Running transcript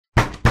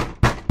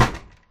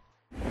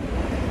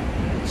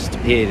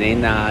appeared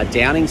in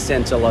Downing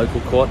Centre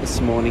local court this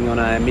morning on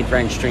a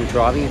mid-range drink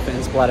driving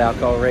offence. Blood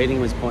alcohol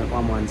reading was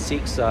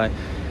 0.116, so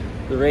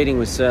the reading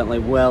was certainly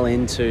well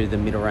into the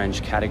middle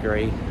range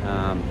category.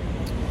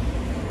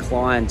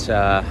 Client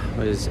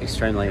was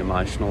extremely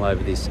emotional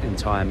over this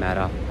entire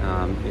matter.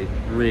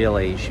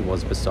 She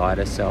was beside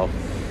herself.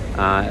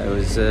 It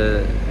was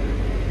a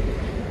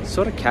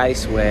sort of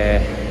case where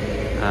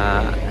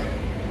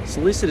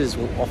solicitors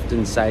will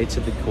often say to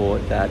the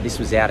court that this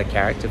was out of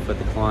character for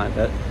the client,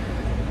 but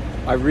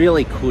I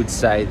really could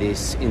say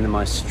this in the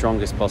most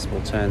strongest possible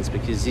terms,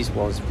 because this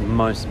was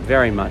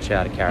very much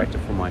out of character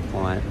for my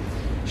client.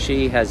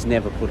 She has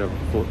never put a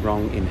foot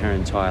wrong in her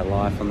entire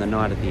life. On the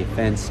night of the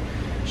offence,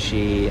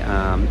 she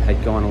had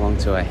gone along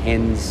to a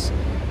Hens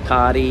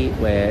Party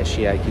where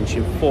she had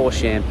consumed 4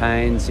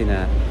 champagnes in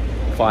a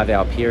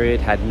 5-hour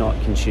period, had not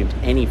consumed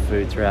any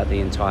food throughout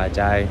the entire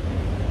day.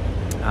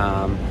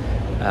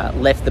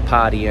 Left the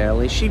party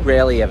early. She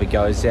rarely ever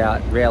goes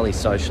out, rarely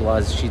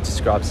socialises. She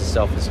describes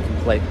herself as a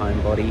complete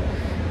homebody.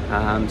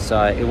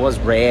 So it was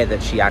rare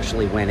that she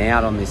actually went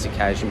out on this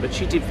occasion, but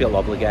she did feel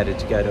obligated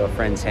to go to a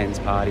friend's Hens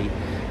Party,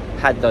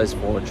 had those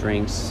 4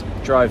 drinks,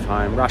 drove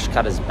home, rushed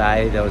Cutters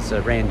Bay. There was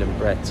a random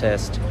breath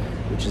test,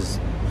 which has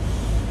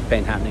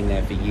been happening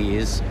there for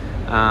years.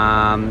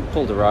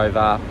 Pulled her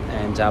over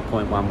and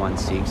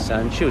 0.116,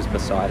 and she was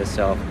beside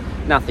herself.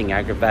 Nothing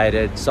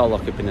aggravated, sole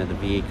occupant of the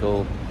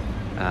vehicle,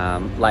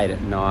 late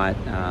at night,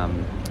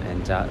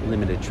 and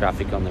limited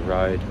traffic on the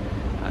road,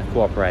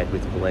 cooperated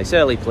with police.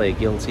 Early plea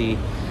guilty.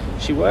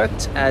 She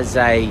worked as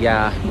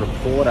a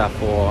reporter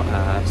for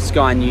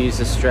Sky News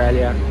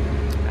Australia,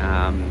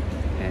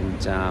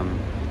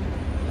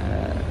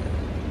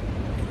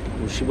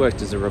 she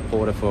worked as a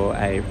reporter for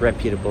a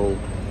reputable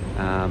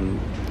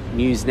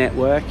news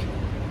network.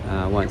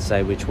 I won't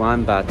say which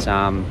one, but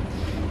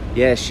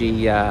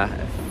she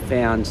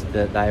found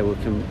that they were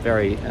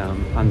very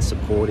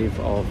unsupportive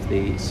of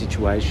the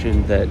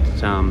situation that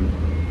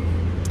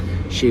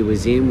she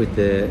was in with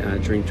the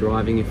drink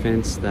driving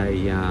offence.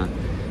 They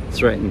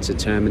threatened to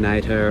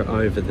terminate her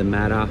over the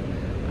matter,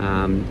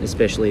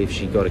 especially if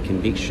she got a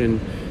conviction,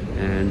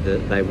 and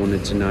that they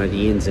wanted to know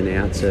the ins and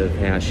outs of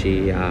how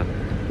she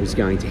was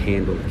going to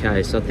handle the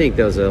case. I think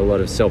there was a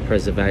lot of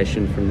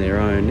self-preservation from their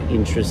own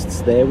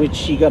interests there,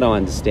 which you got to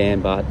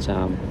understand, but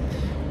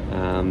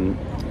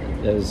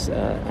there was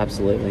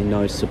absolutely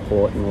no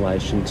support in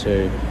relation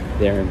to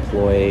their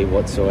employee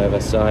whatsoever.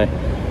 So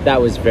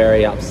that was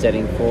very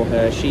upsetting for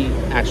her. She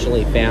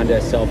actually found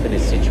herself in a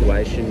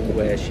situation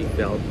where she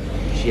felt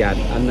she had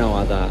no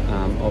other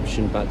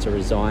option but to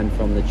resign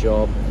from the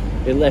job.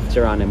 It left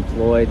her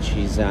unemployed.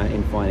 She's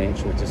in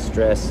financial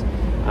distress.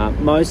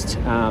 Most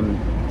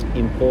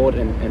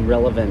important and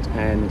relevant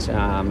and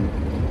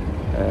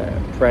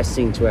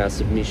pressing to our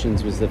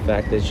submissions was the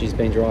fact that she's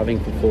been driving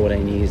for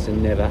 14 years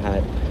and never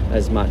had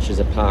as much as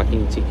a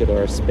parking ticket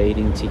or a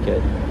speeding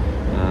ticket.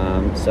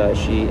 So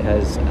she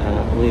has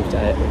lived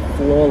a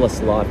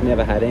flawless life,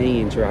 never had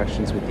any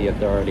interactions with the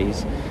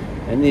authorities,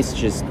 and this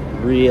just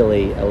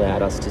really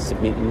allowed us to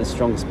submit in the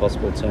strongest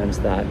possible terms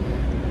that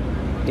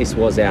this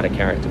was out of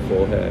character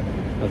for her.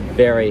 A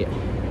very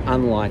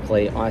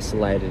unlikely,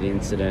 isolated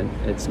incident.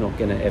 It's not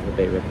going to ever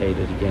be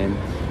repeated again.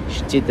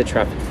 She did the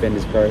traffic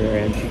offenders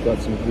program. She got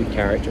some good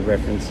character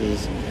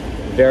references,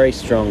 very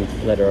strong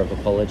letter of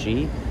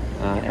apology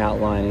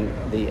outlining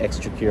the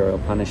extracurricular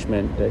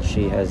punishment that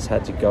she has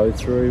had to go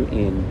through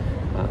in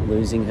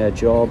losing her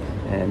job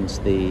and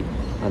the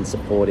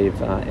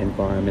unsupportive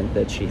environment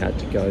that she had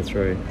to go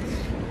through.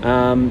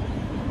 The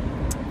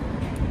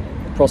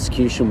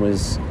prosecution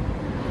was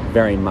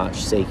very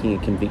much seeking a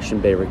conviction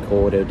be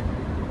recorded,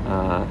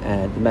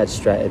 and the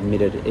magistrate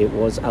admitted it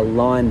was a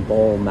line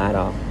ball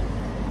matter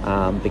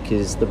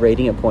because the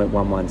reading at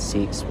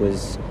 0.116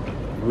 was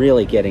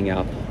really getting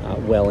up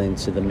well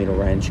into the middle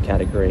range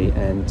category,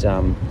 and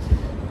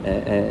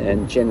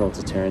general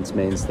deterrence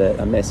means that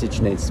a message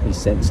needs to be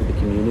sent to the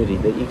community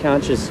that you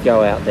can't just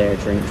go out there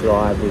and drink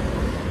drive with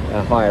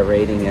a higher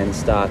reading and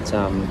start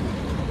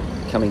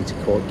coming to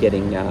court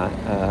getting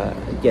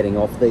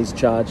off these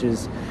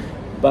charges.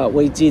 But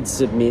we did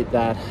submit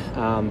that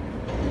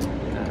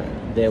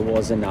there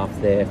was enough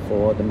there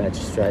for the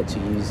magistrate to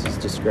use his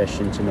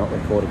discretion to not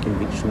record a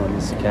conviction on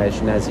this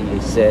occasion. As he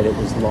said, it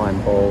was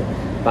line ball,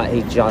 but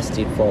he just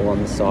did fall on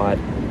the side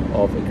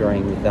of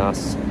agreeing with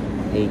us.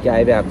 He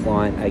gave our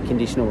client a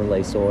conditional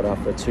release order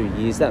for 2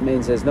 years. That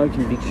means there's no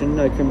conviction,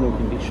 no criminal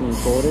conviction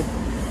recorded,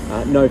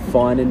 no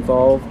fine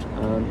involved.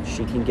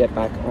 She can get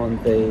back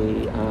on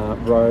the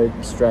road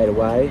straight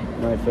away,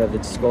 no further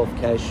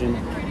disqualification,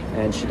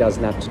 and she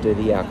doesn't have to do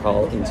the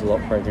alcohol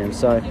interlock program.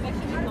 So,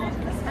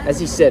 as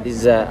he said, this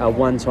is a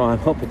one-time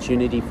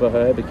opportunity for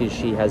her because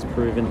she has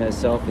proven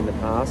herself in the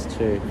past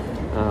to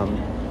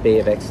be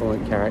of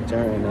excellent character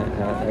and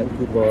a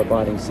good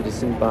law-abiding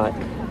citizen, but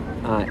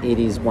it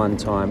is one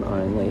time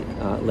only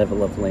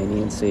level of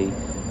leniency.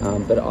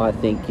 But I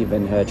think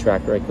given her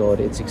track record,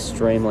 it's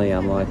extremely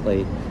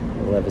unlikely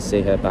we'll ever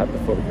see her back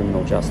before the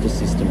criminal justice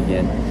system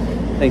again.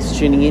 Thanks for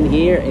tuning in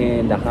here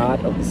in the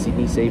heart of the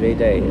Sydney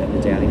CBD at the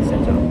Downing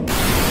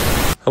Centre.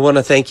 I want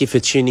to thank you for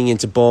tuning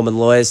into Boorman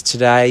Lawyers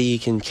today. You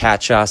can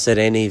catch us at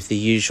any of the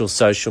usual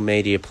social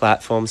media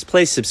platforms.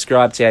 Please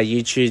subscribe to our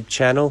YouTube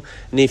channel.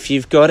 And if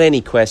you've got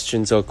any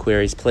questions or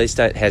queries, please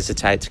don't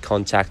hesitate to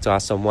contact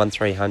us on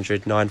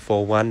 1300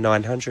 941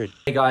 900.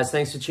 Hey guys,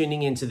 thanks for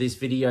tuning into this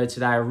video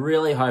today. I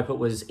really hope it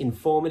was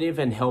informative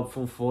and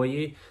helpful for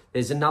you.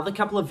 There's another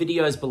couple of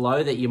videos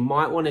below that you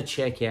might want to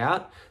check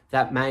out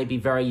that may be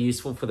very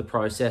useful for the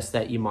process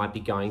that you might be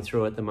going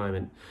through at the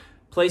moment.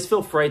 Please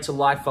feel free to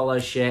like, follow,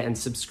 share, and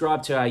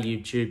subscribe to our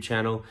YouTube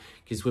channel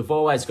because we've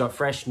always got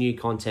fresh new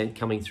content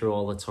coming through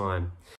all the time.